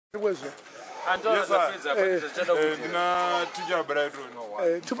Wedzera. Ndina teacher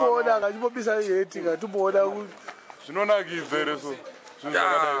Brighton. Tupoona ngachipopisa yetika tupoona Zvinonakidza ere so.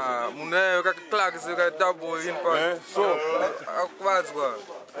 Munayo Clarks double in part. So Akuvadzwa.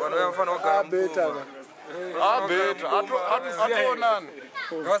 Vanhu vanofanira kugara beta. beta. Atoonani.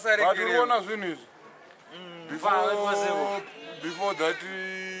 Vatiriona zvinhu izvi. Before that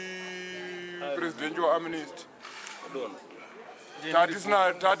presidential amnesty.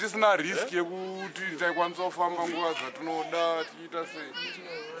 Tatisina risk yekuti taikwanisa kufamba nguva dzatinoda tichiita sei.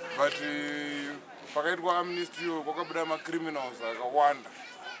 But pakaitwa amnesty iyo kwakabuda macriminals akawanda.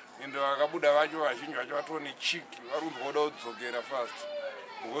 Ende vakabuda vacho vazhinji vacho vatone chiki vari kunzwa kuda kudzokera fast.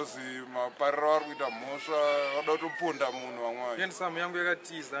 Because mapariro ari kuita mhosva vada kutoponda munhu vamwe. Handsome yangu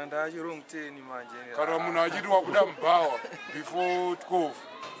yakatiza ndachi wrong 10 manje. Kana munhu achiti wabuda Mbare before 12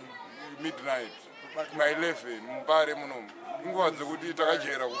 midnight. Ma 11 Mbare munomu. Nguva dzekuti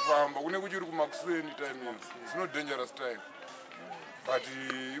takajera kufamba kune kuchiri kumakuseni time iyo. It's not dangerous time. But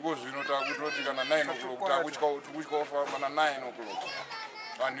iko zvino takutoti kana 9 o'clock takutya kufamba na 9 o'clock.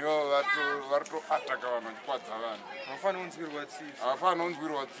 Vanhu varitoataka vanhu vachikwadza vanhu. Havafaniri kunzwirwa tsitsi. Havafaniri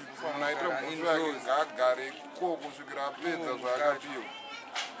kunzwirwa tsitsi. Munhu aita mhosva yake ngaagare ikoko kusvikira apedza zvaakapiwa.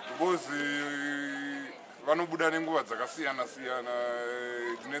 Because vanobuda nenguva dzakasiyana siyana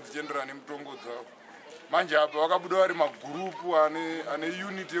dzine dzichienderana nemitongo dzavo. Manje apa vakabuda vari magurupu ane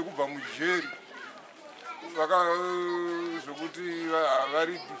unit yekubva mujeri. Zvokuti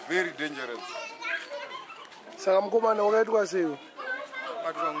vari very dangerous. Saka mukomana wakaitwa sei?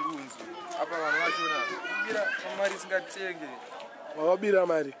 Batwa ngunzi. Apa vanhu vachona kubira mari singatenge. Wakabira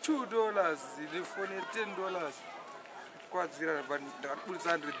mari $2 nefoni $10. Kwadzira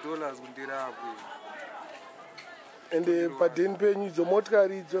ndakabudisa $100 kundirapwe. ende padeni penyu idzo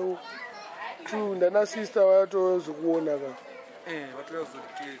motikari idzo ndana sister vatozokuona ka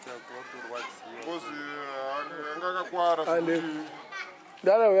vatozoketa kuvatorwadziwa. Because angakakwara ande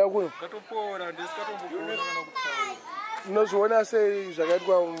ndalauya kuno ngatopora ndisikatombokuona kana kutaura. unozviona sei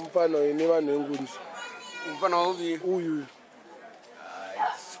zvakaitwa mufano ine vanhu vengunzi Mfano ubi uyu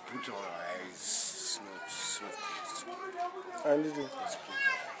it's brutal. It's not good. handiti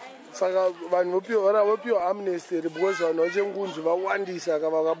saka vanhu vopiwa amnesty because vanhu vachengunzi vawandisa ka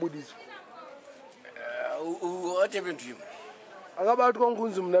vakabudiswa. What happened to him? akabatwa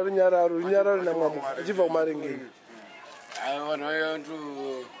ngunzi muna runyararo namwamo achibva kumarengeni. I want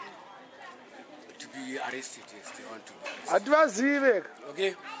to be arrested. Yes, they want to be arrested. hativazive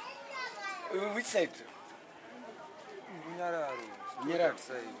Okay. Which side? Runyararo.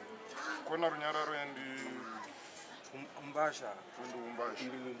 kona runyararo endi Mbasha.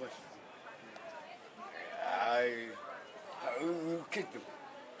 I kicked them.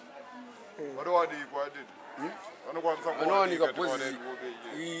 what do I do? Vanokwanisa Anowanika kuwanika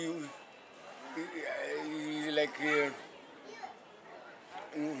because like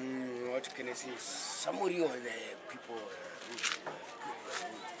what can I say? Somebody or the people.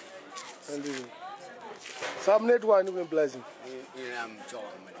 handiti saka muneti wani kwemplazi I'm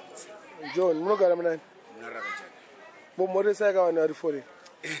john munogara munani John. bomhoresaka vanhu vari fore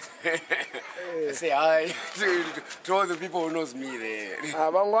I say hi to all the people who knows me there.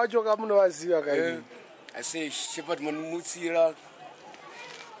 vamwe vacho ka munovaziva kai. I say Shepherd Manumutsira.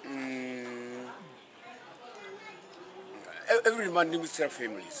 Every Manumutsira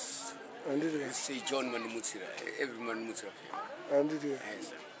families. handiti I say John Manumutsira. Every Manumutsira family. handiti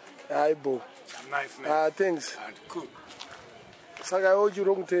Yes. hai bo nice name. thanks And cool. saka iwe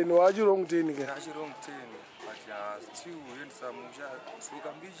uchirong 10 wachirong 10 ka Ndachirong 10 but still handsome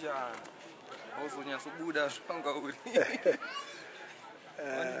uchazuka mbijana. Hauzonyatsobuda zvanga uri.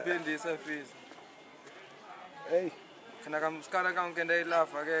 Vandipendesa face. hey Kana kamusikana kangu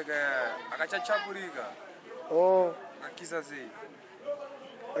kendailavha keka akachachapurika. oh Akakisa sei.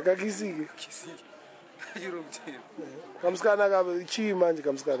 akakisike Kisiki. Ndachirong 10. kamusikana ka chii manje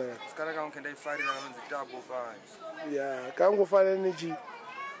kamusikana ka Musikana kangu kendaifarira kanonzi double panje. ya kangofanana nechi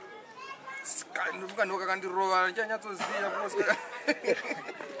Ndikanoka kandirova ndichanyatsoziya kunosika.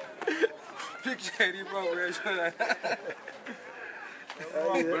 Picture iripo kuyashona.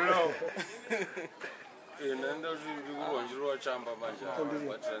 Nenda zvirikuronjirwa chamba manje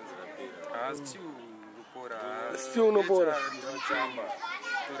batranzira pera. Still kupora. still unopora Chamba.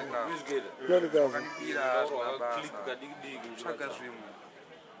 Torika. norikava Kanipira Click basa. kadiki Tsvaga zvimwe.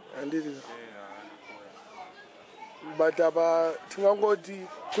 handiti but apa tingangoti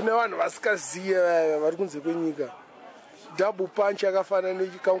kune vanhu vasikaziye vaya vari kunze kwenyika double punch yakafanana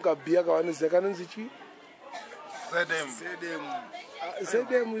nechikamukabhiya kavanoziva kanonzi chi Sedem. zedem It's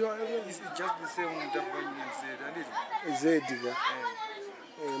just the same double name said, and it. zedi ka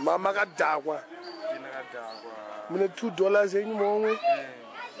makadhakwa ndinakadhakwa mune $2 enyu momwe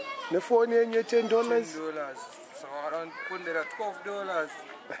nefoni yenyu $10 $10 saka vakandipondera $12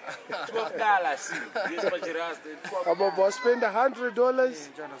 abo bospend $100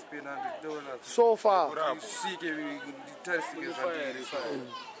 chandaspend $100 so far svike nditarisike zvandiri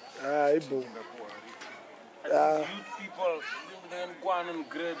ibo People then go and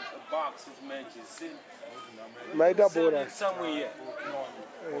grab a box of matches. maita Sell it bonus somewhere here.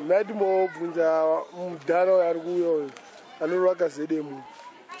 mati mobvunza mudhara ari kuuya anorwa kazedemu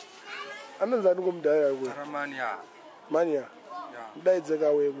anonzi aningomudhara ari kuuya taramania mania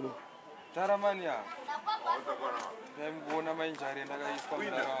daidzekawe kuno taramania ndaimboona mainjari ndakaiswa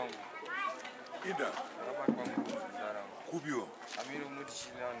mudhara wangu akabatwa ngunzi mudhara wangu Kubiwa. amiri unoti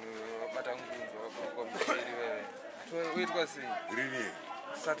chini vanhu vabata ngunzi vakaburukwa mujeri veve uitwa sei Rini.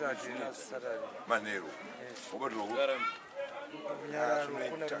 saturday Manero. Obatwa ku. runyararo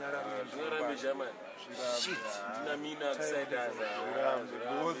kuna runyararo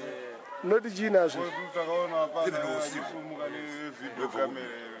noti chinazvo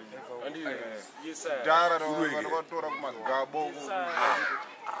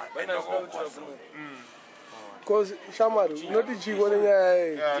cause shamari unoti chiko nenyaya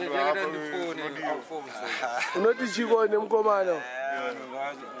yei unoti chiko nemukomana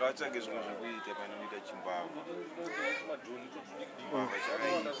ngatsvage zvimwe zvekuita panoita chimbavha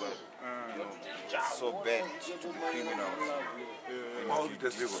so bad to be criminals and to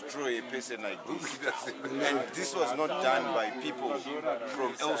destroy a person like this. And this was not done by people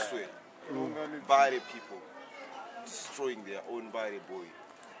from elsewhere. Mbare people destroying their own Mbare boy.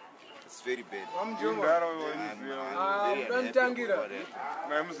 It's very bad. I'm very unhappy about it.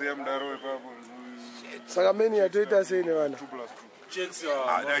 saka meni yatoita sei nevana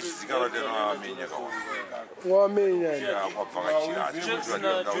Ndachizikana tena amenya wamenya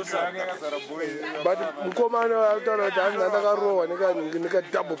but mukomana wataura kuti hanzi ndakarohwa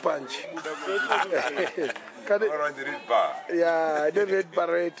nekadouble punch the red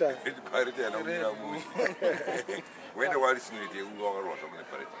barreta When the world is new, they will go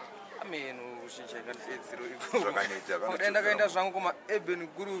ameno uchincheka ndakaenda zvangu kuma urban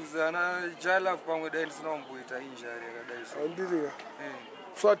grooves ana jalaf pamwe dai ndisina kumboita injari yakadai andiriya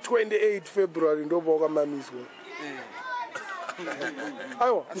so 28 February ndopa wakamamiswa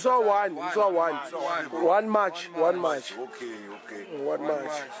aiwa musa 1 March Okay. 1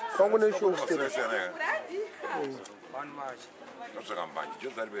 March kwangu neshow step 1 March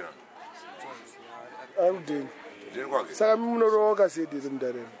arudeni saka munorowa kasediri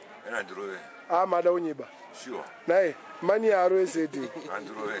mundareni mada unyiba naye mani yaro esedi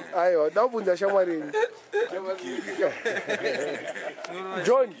aiwa ndakubvunza shamwari yenyu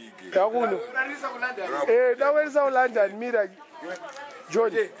John takuno ndakuendesa kuLondon mira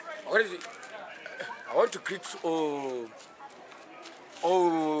John I want to greet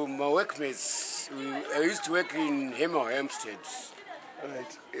all my workmates. I used to work in Hempstead,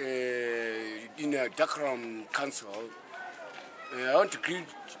 right in a Dakram Council. I want to greet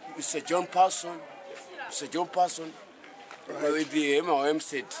Mr. John Parson. With the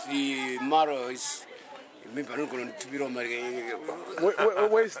Hempstead, the Mado is.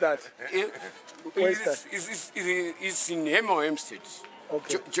 where is that It's in Hempstead.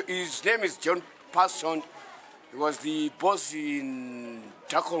 Okay. His name is John Parson. He was the boss in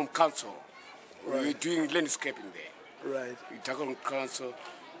Dakram Council. We were doing landscaping there. right Dakram Council.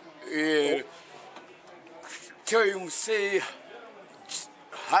 Tell him, say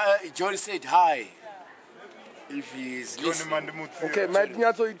hi. John said hi. If he is listening. okay mati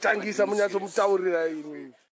nyatsoitangisa munyatsomutaurira inini